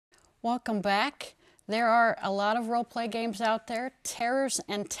Welcome back. There are a lot of role-play games out there. Terrors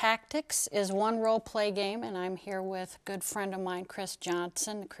and Tactics is one role-play game, and I'm here with a good friend of mine, Chris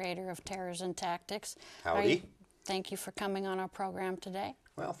Johnson, the creator of Terrors and Tactics. Howdy. Thank you for coming on our program today.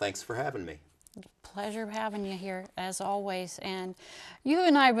 Well, thanks for having me. Pleasure having you here, as always. And you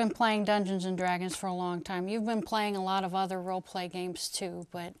and I have been playing Dungeons & Dragons for a long time. You've been playing a lot of other role-play games, too,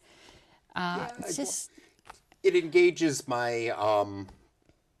 but it's just... It engages my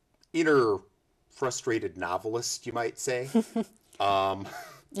inner frustrated novelist, you might say.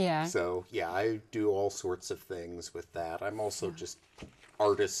 Yeah. So, yeah, I do all sorts of things with that. I'm also just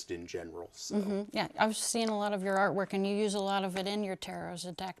artist in general. So. Yeah, I've seen a lot of your artwork, and you use a lot of it in your Terrors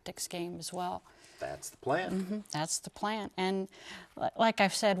and Tactics game as well. That's the plan. That's the plan. And like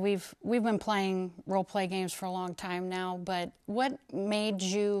I've said, we've been playing role-play games for a long time now, but what made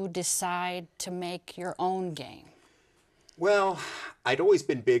you decide to make your own game? Well, I'd always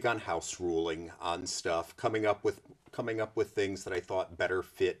been big on house ruling on stuff, coming up with things that I thought better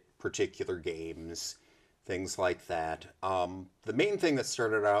fit particular games, things like that. The main thing that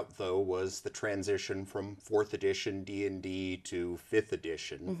started out though was the transition from 4th edition D&D to 5th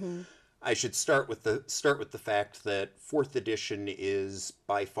edition. I should start with the fact that 4th edition is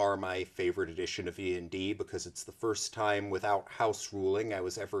by far my favorite edition of D&D because it's the first time without house ruling I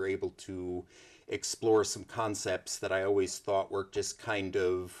was ever able to explore some concepts that I always thought were just kind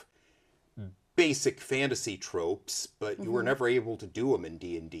of basic fantasy tropes, but you were never able to do them in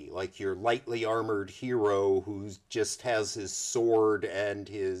D&D. Like your lightly armored hero who just has his sword and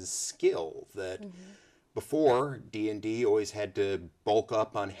his skill that before D&D always had to bulk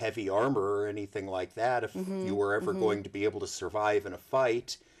up on heavy armor or anything like that if you were ever going to be able to survive in a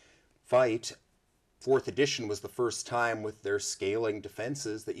fight. 4th edition was the first time with their scaling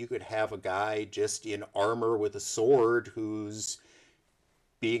defenses that you could have a guy just in armor with a sword who's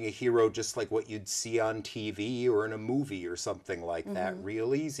being a hero just like what you'd see on TV or in a movie or something like that,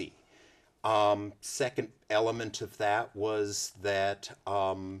 real easy. Second element of that was that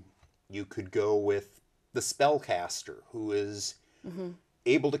you could go with the spellcaster, who is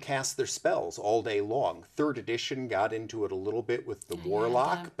able to cast their spells all day long. 3rd edition got into it a little bit with the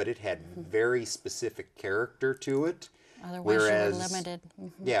warlock, but it had very specific character to it. Otherwise, you were limited.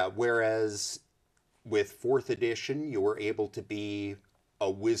 Yeah, whereas with 4th edition, you were able to be a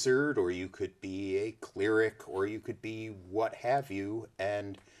wizard, or you could be a cleric, or you could be what have you,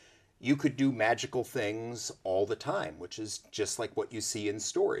 and you could do magical things all the time, which is just like what you see in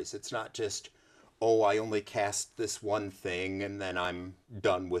stories. It's not just, oh, I only cast this one thing and then I'm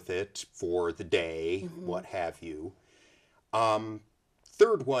done with it for the day, what have you.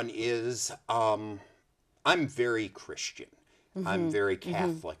 Third one is I'm very Christian. I'm very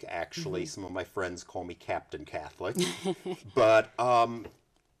Catholic, actually. Some of my friends call me Captain Catholic. But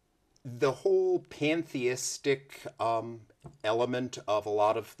the whole pantheistic element of a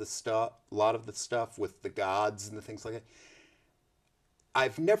lot of the stuff with the gods and the things like that,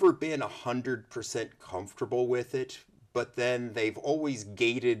 I've never been 100% comfortable with it, but then they've always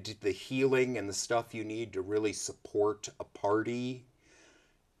gated the healing and the stuff you need to really support a party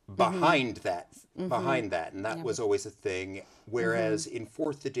behind that, and that was always a thing. Whereas in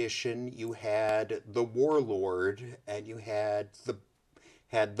 4th edition, you had the warlord, and you had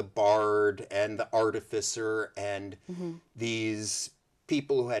the bard and the artificer, and these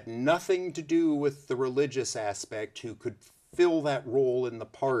people who had nothing to do with the religious aspect who could fill that role in the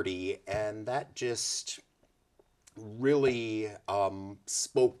party, and that just really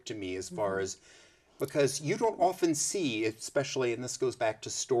spoke to me as far as, because you don't often see, especially, and this goes back to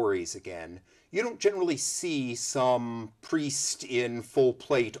stories again, you don't generally see some priest in full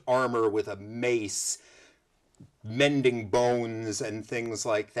plate armor with a mace mending bones and things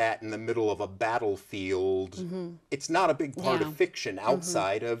like that in the middle of a battlefield. It's not a big part of fiction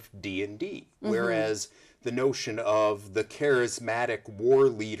outside of D&D. Whereas the notion of the charismatic war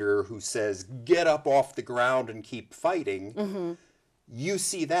leader who says, get up off the ground and keep fighting, you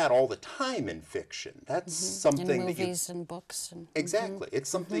see that all the time in fiction. That's something in movies and books. And, exactly. It's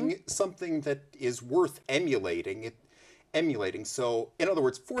something that is worth emulating. So, in other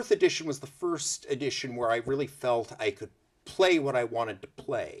words, 4th edition was the first edition where I really felt I could play what I wanted to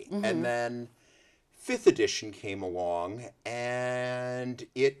play. And then 5th edition came along, and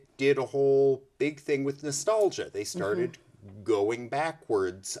it did a whole big thing with nostalgia. They started going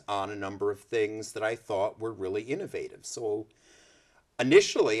backwards on a number of things that I thought were really innovative. So,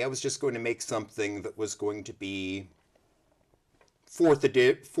 initially, I was just going to make something that was going to be 4th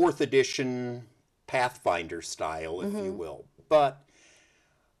edition Pathfinder style, if you will. But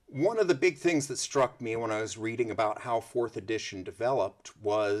One of the big things that struck me when I was reading about how fourth edition developed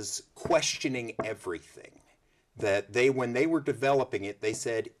was questioning everything. That when they were developing it, they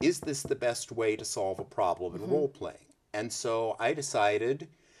said, is this the best way to solve a problem in role playing? And so I decided,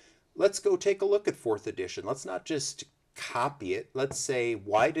 let's go take a look at fourth edition. Let's not just copy it. Let's say,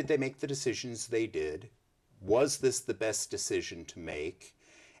 why did they make the decisions they did? Was this the best decision to make?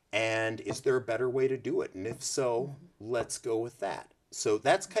 And is there a better way to do it? And if so, let's go with that. So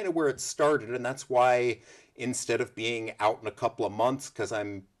that's kind of where it started, and that's why instead of being out in a couple of months, because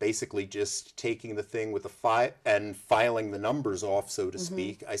I'm basically just taking the thing with a file and filing the numbers off, so to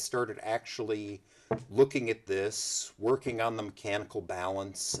speak, I started actually looking at this, working on the mechanical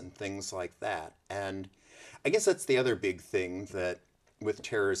balance and things like that. And I guess that's the other big thing that with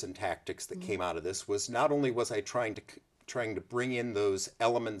Terrors and Tactics that came out of this was not only was I trying to bring in those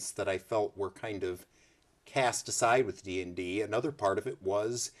elements that I felt were kind of cast aside with D&D, another part of it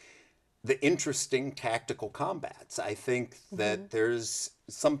was the interesting tactical combats. I think that there's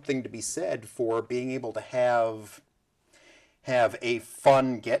something to be said for being able to have a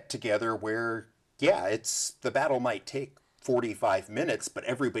fun get together where, yeah, the battle might take 45 minutes, but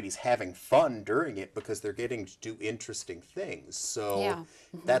everybody's having fun during it because they're getting to do interesting things. So Yeah.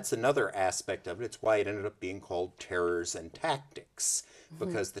 that's another aspect of it. It's why it ended up being called Terrors and Tactics,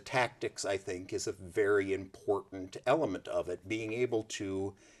 because the tactics, I think, is a very important element of it, being able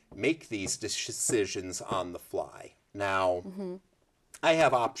to make these decisions on the fly. Now, I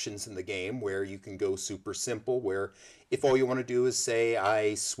have options in the game where you can go super simple, where if all you want to do is say,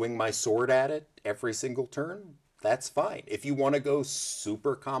 I swing my sword at it every single turn, that's fine. If you want to go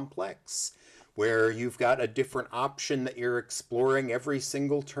super complex, where you've got a different option that you're exploring every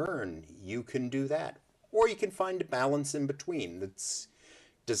single turn, you can do that. Or you can find a balance in between that's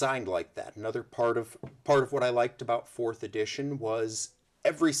designed like that. Another part of what I liked about fourth edition was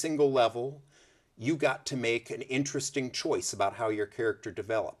every single level you got to make an interesting choice about how your character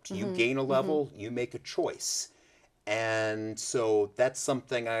developed. You gain a level, you make a choice. And so that's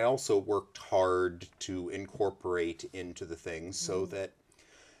something I also worked hard to incorporate into the things so that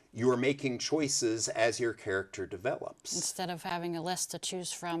you are making choices as your character develops. Instead of having a list to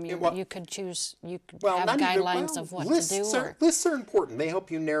choose from, well- you could choose, you could Well, have not even, guidelines well, of what lists to do. are, lists are important. They help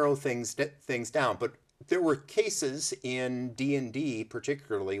you narrow things down. But there were cases in D&D,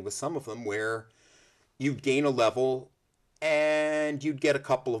 particularly with some of them, where you'd gain a level and you'd get a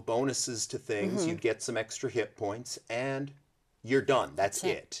couple of bonuses to things. You'd get some extra hit points, and you're done. That's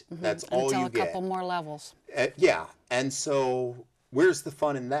it. That's all Until you a get. couple more levels. Yeah, and so where's the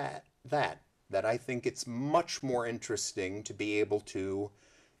fun in that? That I think it's much more interesting to be able to,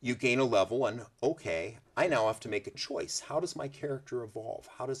 you gain a level and, okay, I now have to make a choice. How does my character evolve?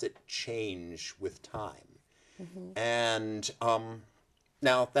 How does it change with time? And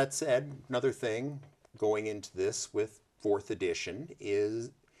now, that said, another thing going into this with fourth edition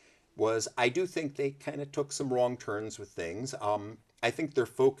was I do think they kind of took some wrong turns with things. I think their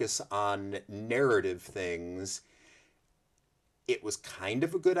focus on narrative things, it was kind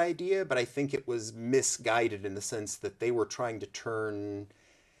of a good idea, but I think it was misguided in the sense that they were trying to turn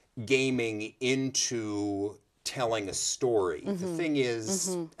gaming into telling a story. The thing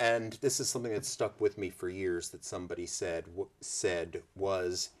is, and this is something that stuck with me for years that somebody said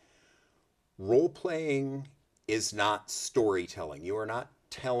was role playing is not storytelling. You are not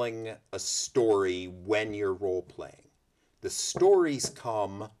telling a story when you're role playing. The stories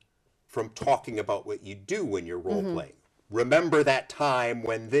come from talking about what you do when you're role playing. Remember that time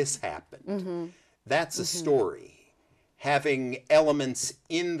when this happened. That's a story. Having elements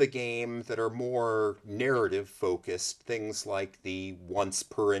in the game that are more narrative focused, things like the once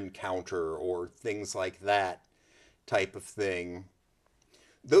per encounter or things like that type of thing,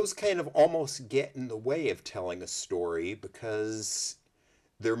 those kind of almost get in the way of telling a story because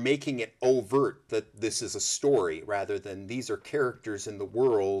they're making it overt that this is a story rather than these are characters in the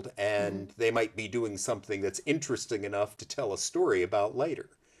world and they might be doing something that's interesting enough to tell a story about later.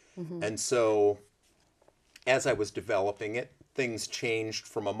 And so as I was developing it, things changed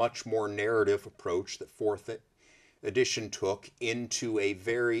from a much more narrative approach that fourth edition took into a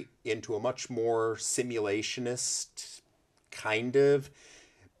much more simulationist kind of.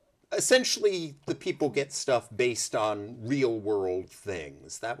 Essentially, the people get stuff based on real world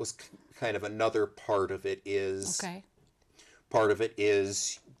things. That was kind of another part of it is. Okay. Part of it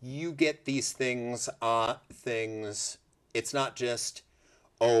is you get these things. It's not just,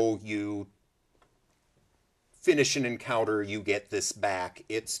 oh, you finish an encounter, you get this back.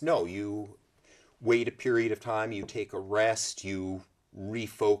 It's no, you wait a period of time, you take a rest, you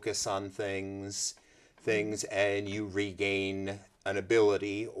refocus on things, and you regain an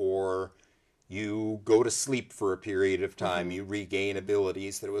ability, or you go to sleep for a period of time, you regain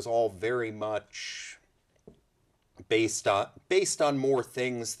abilities, that it was all very much based on more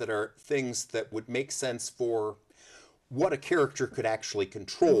things that would make sense for what a character could actually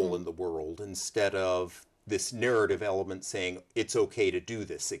control in the world, instead of this narrative element saying it's okay to do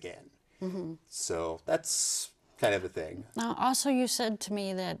this again. So that's kind of a thing. Now, also you said to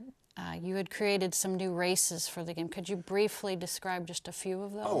me that you had created some new races for the game. Could you briefly describe just a few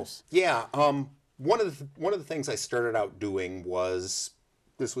of those? Yeah. One of the things I started out doing was,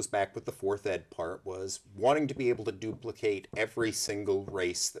 this was back with the 4th ed part, was wanting to be able to duplicate every single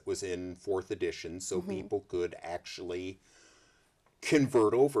race that was in 4th edition, so people could actually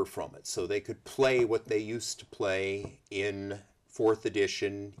convert over from it, so they could play what they used to play in 4th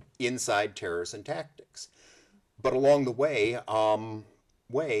edition inside Terrors and Tactics. But along the way,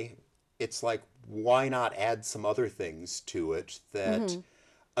 it's like, why not add some other things to it that,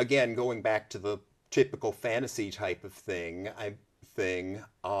 again, going back to the typical fantasy type of thing,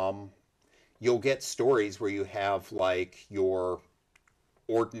 you'll get stories where you have like your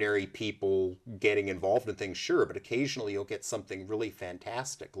ordinary people getting involved in things, sure, but occasionally you'll get something really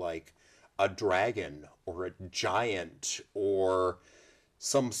fantastic like a dragon or a giant or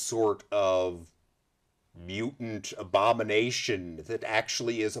some sort of mutant abomination that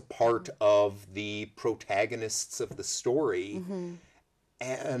actually is a part of the protagonists of the story.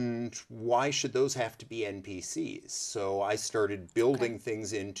 And why should those have to be NPCs? So I started building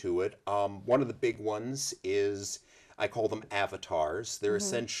things into it. One of the big ones is, I call them avatars. They're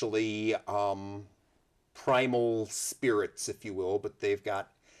essentially primal spirits, if you will, but they've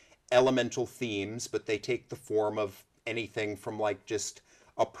got elemental themes, but they take the form of anything from like just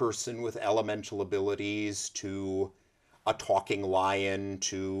a person with elemental abilities to a talking lion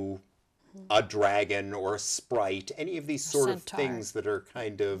to a dragon or a sprite, any of these sort of centaur. things that are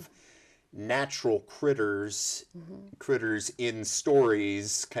kind of natural critters in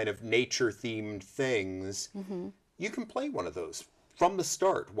stories, kind of nature themed things. You can play one of those from the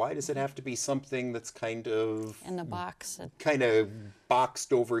start. Why does it have to be something that's kind of In the box.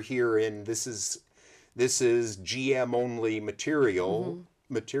 boxed over here in this is GM only material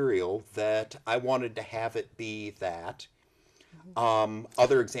that I wanted to have it be that.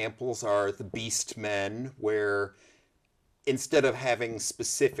 Other examples are the Beast Men, where instead of having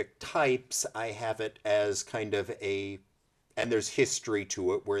specific types, I have it as kind of and there's history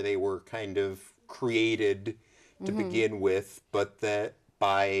to it, where they were kind of created to begin with, but that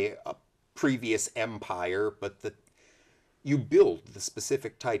by a previous empire, but that you build the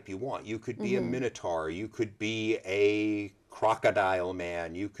specific type you want. You could be a Minotaur, you could be a Crocodile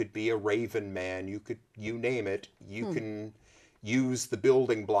Man, you could be a Raven Man, you name it, you can use the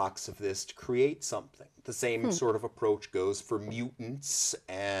building blocks of this to create something. The same sort of approach goes for mutants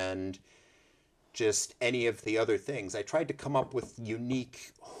and just any of the other things. I tried to come up with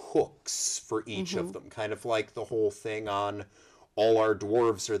unique hooks for each of them, kind of like the whole thing on all our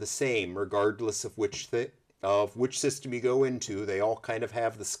dwarves are the same, regardless of which system you go into. They all kind of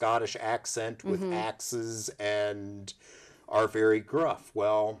have the Scottish accent with axes and are very gruff.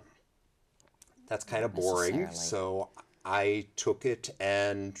 Well, that's kind of boring. So I took it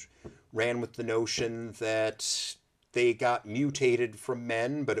and ran with the notion that they got mutated from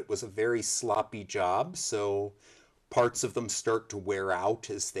men, but it was a very sloppy job. So parts of them start to wear out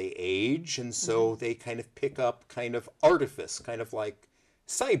as they age. And so they kind of pick up kind of artifice, kind of like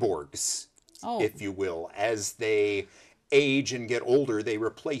cyborgs, if you will. As they age and get older, they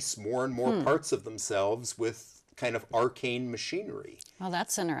replace more and more parts of themselves with kind of arcane machinery. Oh,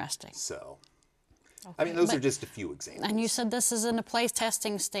 that's interesting. So, I mean, those are just a few examples. And you said this is in the play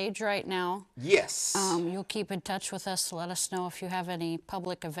testing stage right now. Yes. You'll keep in touch with us to let us know if you have any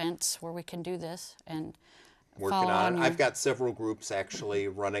public events where we can do this and working on it. I've got several groups actually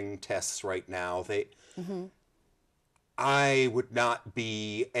running tests right now. I would not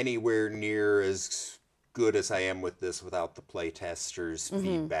be anywhere near as good as I am with this without the play testers'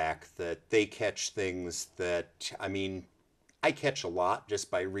 feedback, that they catch things that, I mean, I catch a lot just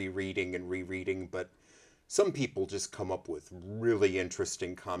by rereading and rereading, but some people just come up with really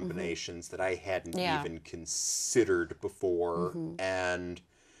interesting combinations that I hadn't even considered before, and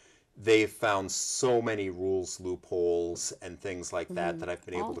they've found so many rules loopholes and things like that that I've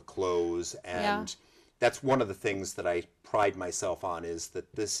been able to close, and that's one of the things that I pride myself on, is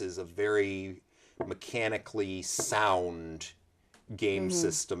that this is a very mechanically sound game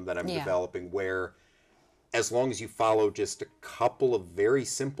system that I'm developing, where as long as you follow just a couple of very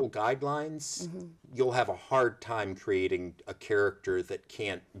simple guidelines, you'll have a hard time creating a character that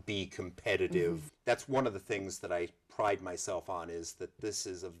can't be competitive. That's one of the things that I pride myself on is that this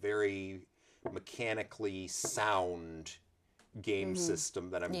is a very mechanically sound game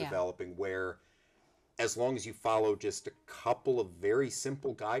system that I'm Yeah. developing, where as long as you follow just a couple of very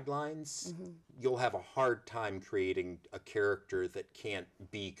simple guidelines, you'll have a hard time creating a character that can't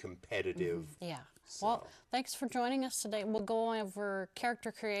be competitive. Yeah. So- Well, thanks for joining us today. We'll go over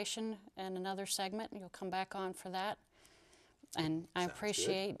character creation in another segment, and you'll come back on for that. And I Sounds good.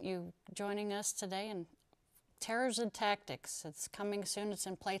 appreciate you joining us today. And Terrors and Tactics, it's coming soon. It's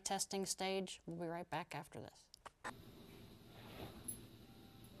in playtesting stage. We'll be right back after this.